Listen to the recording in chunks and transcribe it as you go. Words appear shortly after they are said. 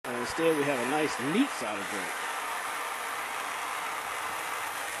instead we have a nice, neat solder joint.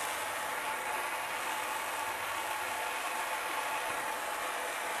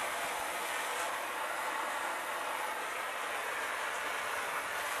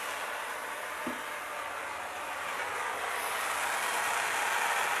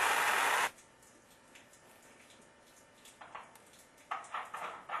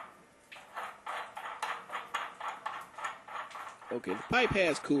 Okay, the pipe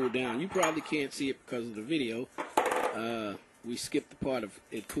has cooled down. You probably can't see it because of the video. We skipped the part of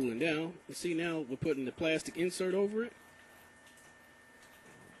it cooling down. You see now we're putting the plastic insert over it.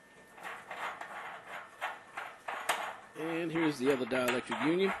 And here's the other dielectric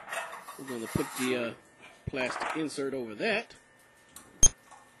union. We're going to put the plastic insert over that.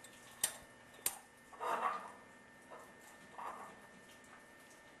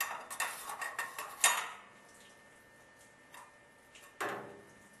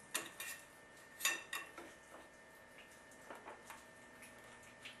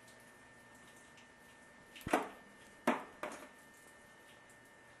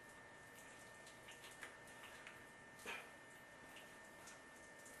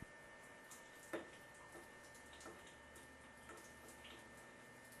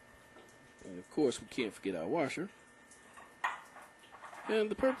 And of course, we can't forget our washer. And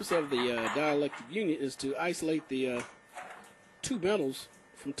the purpose of the dielectric unit is to isolate the two metals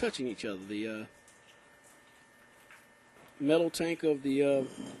from touching each other. The metal tank of the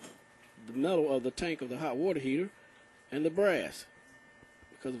metal of the tank of the hot water heater and the brass.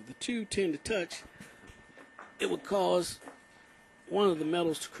 Because if the two tend to touch, it would cause one of the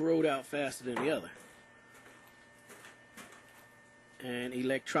metals to corrode out faster than the other. And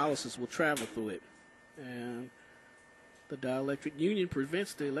electrolysis will travel through it. And the dielectric union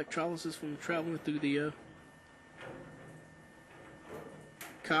prevents the electrolysis from traveling through the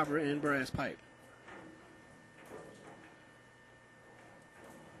copper and brass pipe.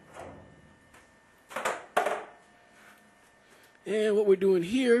 And what we're doing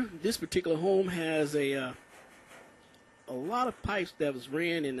here, this particular home has a lot of pipes that was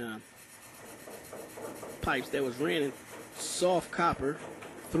ran in soft copper,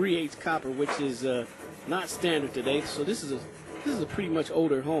 3/8 copper, which is not standard today. So this is a pretty much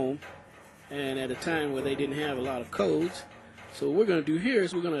older home, and at a time where they didn't have a lot of codes. So what we're going to do here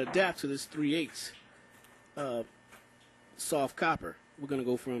is we're going to adapt to this 3/8 soft copper. We're going to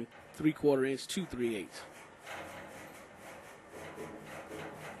go from 3/4 inch to 3/8.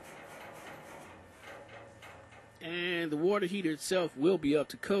 And the water heater itself will be up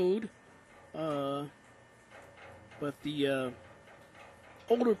to code, but the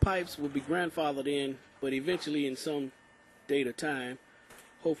older pipes will be grandfathered in, but eventually in some date or time,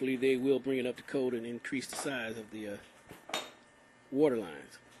 hopefully they will bring it up to code and increase the size of the water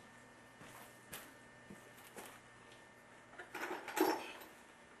lines.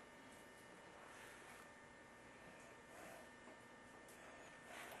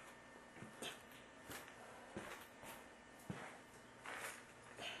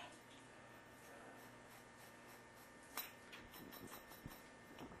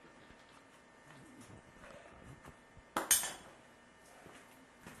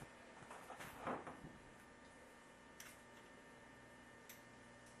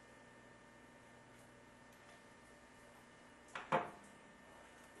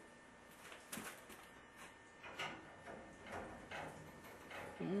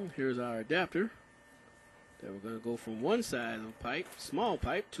 Here's our adapter that we're going to go from one size of pipe, small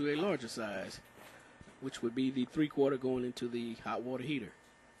pipe, to a larger size, which would be the 3/4 going into the hot water heater.